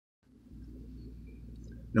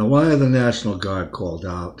Now, why are the National Guard called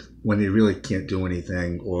out when they really can't do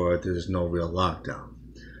anything or there's no real lockdown?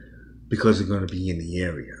 Because they're going to be in the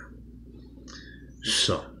area.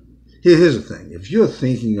 So, here's the thing. If you're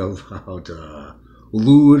thinking about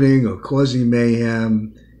looting or causing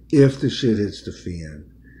mayhem, if the shit hits the fan,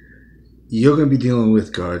 you're going to be dealing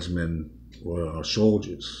with guardsmen or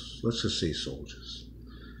soldiers. Let's just say soldiers.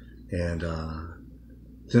 And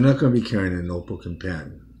they're not going to be carrying a notebook and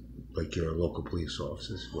pen like your local police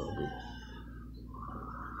officers will be.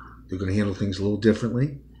 They're going to handle things a little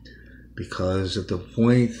differently because at the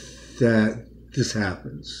point that this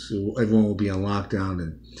happens, everyone will be on lockdown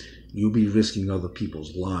and you'll be risking other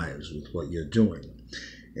people's lives with what you're doing.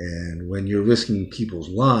 And when you're risking people's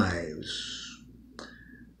lives,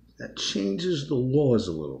 that changes the laws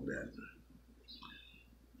a little bit.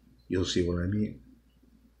 You'll see what I mean.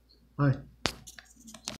 Bye.